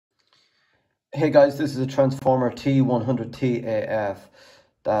Hey guys, this is a Transformer T100TAF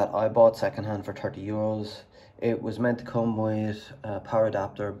that I bought secondhand for €30. It was meant to come with a power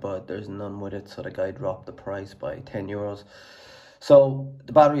adapter, but there's none with it, so the guy dropped the price by €10. So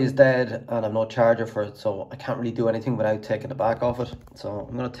the battery is dead and I've no charger for it, so I can't really do anything without taking the back off it. So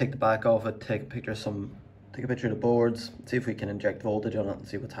I'm gonna take the back off it, take a picture of the boards, see if we can inject voltage on it and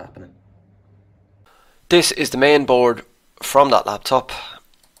see what's happening. This is the main board from that laptop,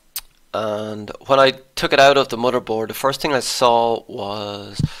 and when I took it out of the motherboard, the first thing I saw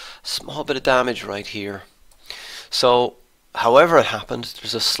was a small bit of damage right here. So however it happened,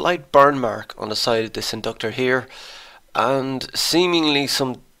 there's a slight burn mark on the side of this inductor here, and seemingly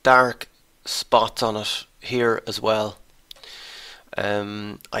some dark spots on it here as well.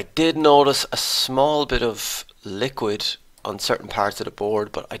 I did notice a small bit of liquid on certain parts of the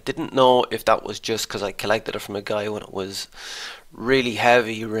board, but I didn't know if that was just because I collected it from a guy when it was really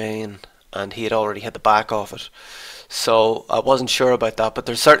heavy rain and he had already had the back off it. So I wasn't sure about that, but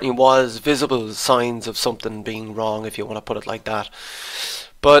there certainly was visible signs of something being wrong, if you want to put it like that.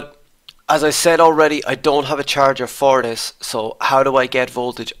 But as I said already, I don't have a charger for this, so how do I get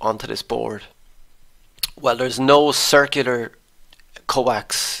voltage onto this board? Well, there's no circular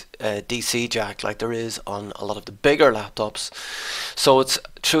coax DC jack like there is on a lot of the bigger laptops, so it's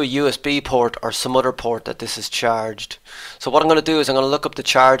through a USB port or some other port that this is charged. So what I'm going to do is I'm going to look up the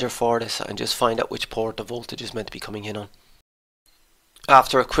charger for this and just find out which port the voltage is meant to be coming in on.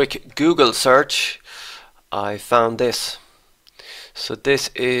 After a quick Google search, I found this. So this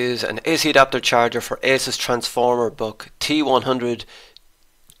is an AC adapter charger for ASUS Transformer book T100,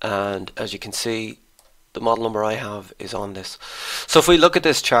 and as you can see, the model number I have is on this. So if we look at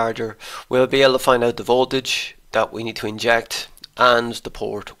this charger, we'll be able to find out the voltage that we need to inject and the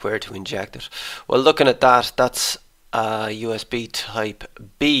port where to inject it. Well, looking at that, that's a USB type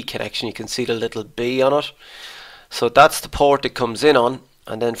B connection. You can see the little B on it. So that's the port it comes in on.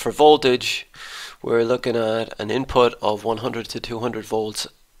 And then for voltage, we're looking at an input of 100 to 200 volts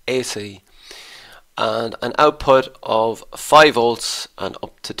AC and an output of 5 volts and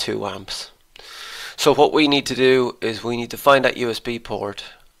up to 2 amps. So what we need to do is we need to find that USB port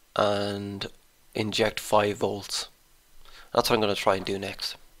and inject 5 volts. That's what I'm going to try and do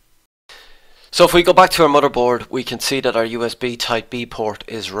next. So if we go back to our motherboard, we can see that our USB type B port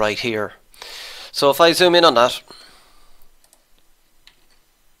is right here. So if I zoom in on that,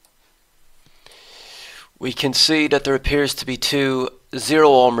 we can see that there appears to be two 0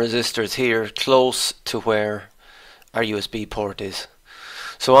 ohm resistors here close to where our USB port is.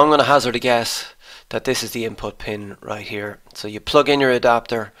 So I'm going to hazard a guess that this is the input pin right here. So you plug in your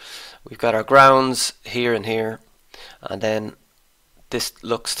adapter, we've got our grounds here and here, and then this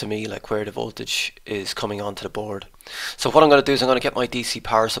looks to me like where the voltage is coming onto the board. So what I'm going to do is I'm going to get my DC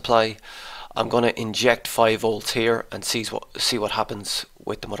power supply, I'm going to inject 5 volts here and see what happens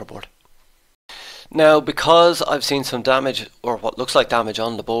with the motherboard. Now, because I've seen some damage, or what looks like damage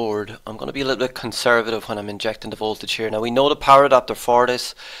on the board, I'm going to be a little bit conservative when I'm injecting the voltage here. Now, we know the power adapter for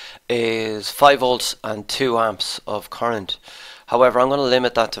this is 5 volts and 2 amps of current. However, I'm going to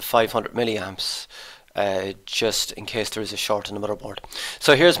limit that to 500 milliamps just in case there is a short in the motherboard.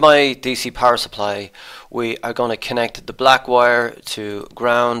 So here's my DC power supply. We are going to connect the black wire to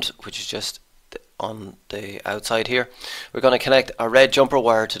ground, which is just on the outside here. We're going to connect a red jumper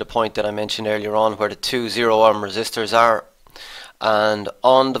wire to the point that I mentioned earlier on where the two 0 ohm resistors are, and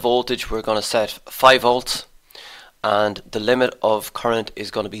on the voltage we're going to set 5 volts and the limit of current is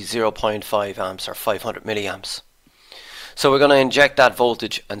going to be 0.5 amps or 500 milliamps. So we're going to inject that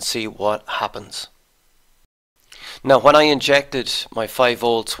voltage and see what happens. Now, when I injected my 5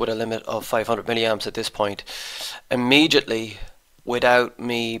 volts with a limit of 500 milliamps at this point, immediately, without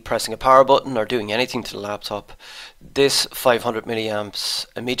me pressing a power button or doing anything to the laptop, this 500 milliamps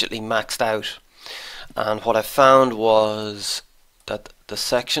immediately maxed out. And what I found was that the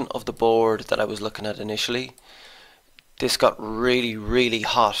section of the board that I was looking at initially, this got really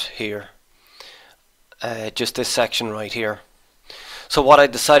hot here. Just this section right here. So what I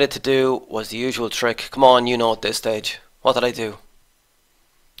decided to do was the usual trick. Come on, you know at this stage. What did I do?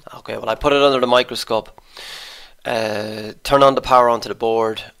 Okay, well, I put it under the microscope. Turn on the power onto the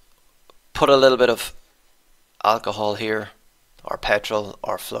board, put a little bit of alcohol here, or petrol,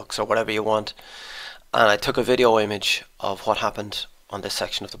 or flux, or whatever you want, and I took a video image of what happened on this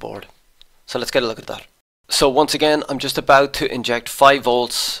section of the board. So let's get a look at that. So once again, I'm just about to inject 5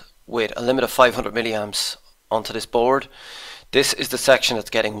 volts with a limit of 500 milliamps onto this board. This is the section that's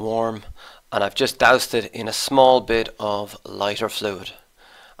getting warm, and I've just doused it in a small bit of lighter fluid.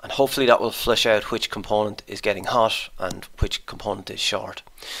 and hopefully that will flush out which component is getting hot and which component is short.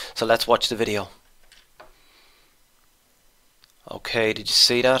 So let's watch the video. Okay, did you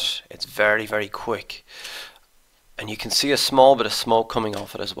see that? It's very, very quick, and you can see a small bit of smoke coming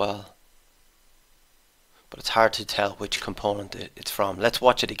off it as well, but it's hard to tell which component it's from. Let's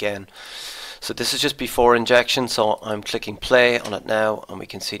watch it again. So this is just before injection, so I'm clicking play on it now, and we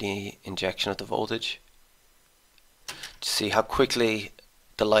can see the injection of the voltage. See how quickly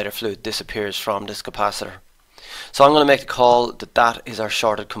the lighter fluid disappears from this capacitor. So I'm going to make the call that that is our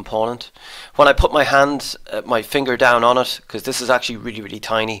shorted component. When I put my hand, my finger down on it, because this is actually really, really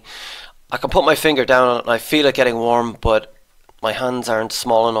tiny, I can put my finger down on it and I feel it getting warm, but my hands aren't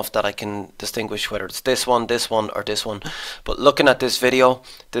small enough that I can distinguish whether it's this one, or this one. But looking at this video,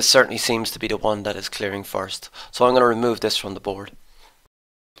 this certainly seems to be the one that is clearing first. So I'm going to remove this from the board.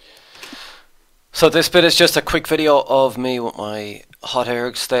 So this bit is just a quick video of me with my hot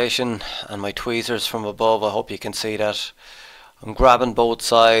air station and my tweezers from above. I hope you can see that. I'm grabbing both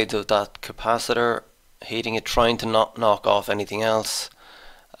sides of that capacitor, heating it, trying to not knock off anything else,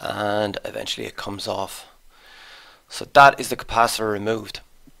 and eventually it comes off. So that is the capacitor removed.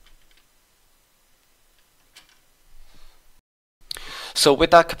 So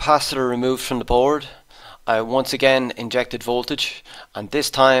with that capacitor removed from the board, I once again injected voltage, and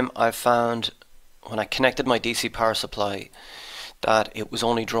this time I found when I connected my DC power supply that it was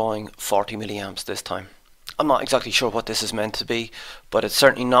only drawing 40 milliamps this time. I'm not exactly sure what this is meant to be, but it's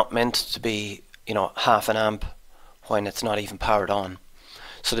certainly not meant to be, you know, half an amp when it's not even powered on.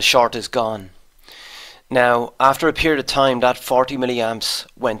 So the short is gone. Now, after a period of time, that 40 milliamps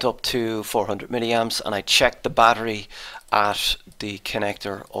went up to 400 milliamps, and I checked the battery at the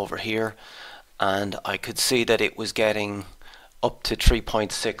connector over here, and I could see that it was getting up to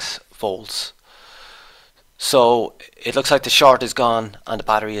 3.6 volts. So it looks like the short is gone and the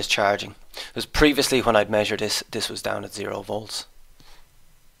battery is charging. Because previously when I'd measured this was down at 0 volts.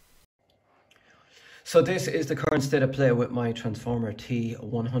 So this is the current state of play with my Transformer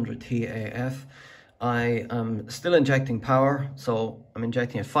T100TAF. I am still injecting power, so I'm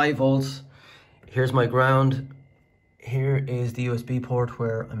injecting at 5 volts. Here's my ground. Here is the USB port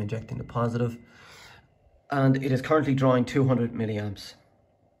where I'm injecting the positive. And it is currently drawing 200 milliamps.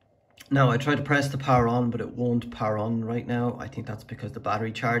 Now I tried to press the power on, but it won't power on right now. I think that's because the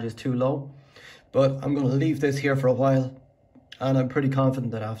battery charge is too low. But I'm going to leave this here for a while, and I'm pretty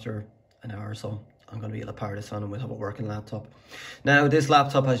confident that after an hour or so I'm going to be able to power this on and we'll have a working laptop. Now this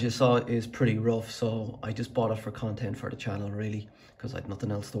laptop, as you saw, is pretty rough, so I just bought it for content for the channel really, because I had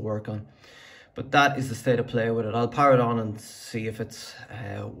nothing else to work on. But that is the state of play with it. I'll power it on and see if it's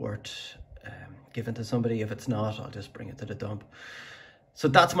worth giving to somebody. If it's not, I'll just bring it to the dump. So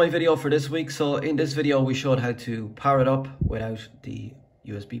that's my video for this week. So in this video we showed how to power it up without the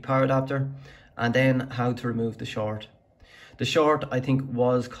USB power adapter, and then how to remove the short. The short, I think,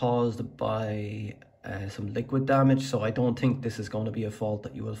 was caused by some liquid damage, so I don't think this is going to be a fault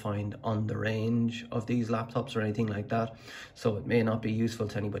that you will find on the range of these laptops or anything like that. So it may not be useful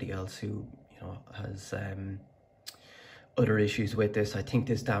to anybody else who, you know, has other issues with this. I think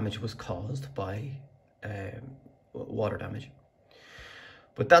this damage was caused by water damage.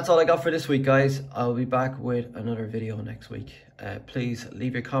 But that's all I got for this week, guys. I'll be back with another video next week. Please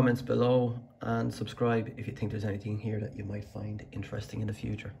leave your comments below and subscribe if you think there's anything here that you might find interesting in the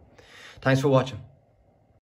future. Thanks for watching.